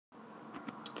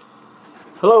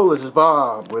Hello, this is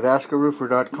Bob with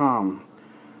Askaroofer.com.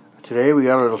 Today we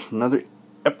got another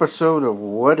episode of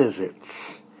What Is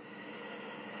It?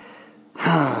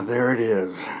 There it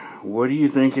is. What do you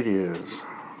think it is?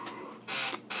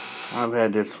 I've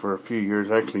had this for a few years.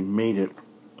 I actually made it.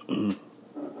 It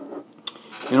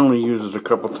only uses a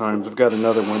couple times. I've got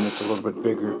another one that's a little bit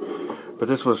bigger, but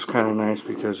this was kind of nice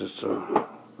because it's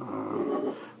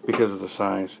because of the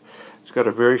size. It's got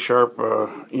a very sharp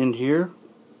end here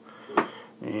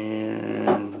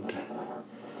and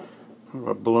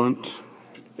a blunt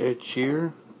edge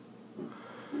here.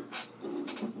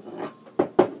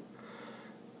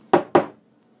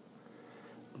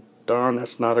 Darn,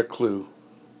 that's not a clue.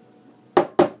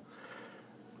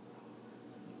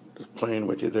 Just playing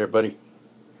with you there, buddy.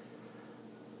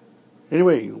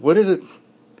 Anyway, what is it?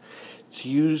 It's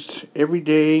used every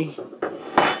day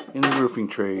in the roofing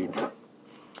trade.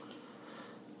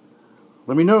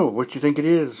 Let me know what you think it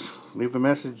is. Leave a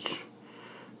message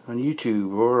on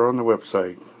YouTube or on the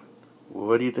website.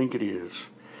 What do you think it is?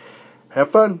 Have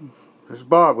fun. This is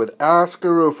Bob with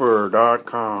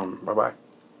Askaroofer.com. Bye-bye.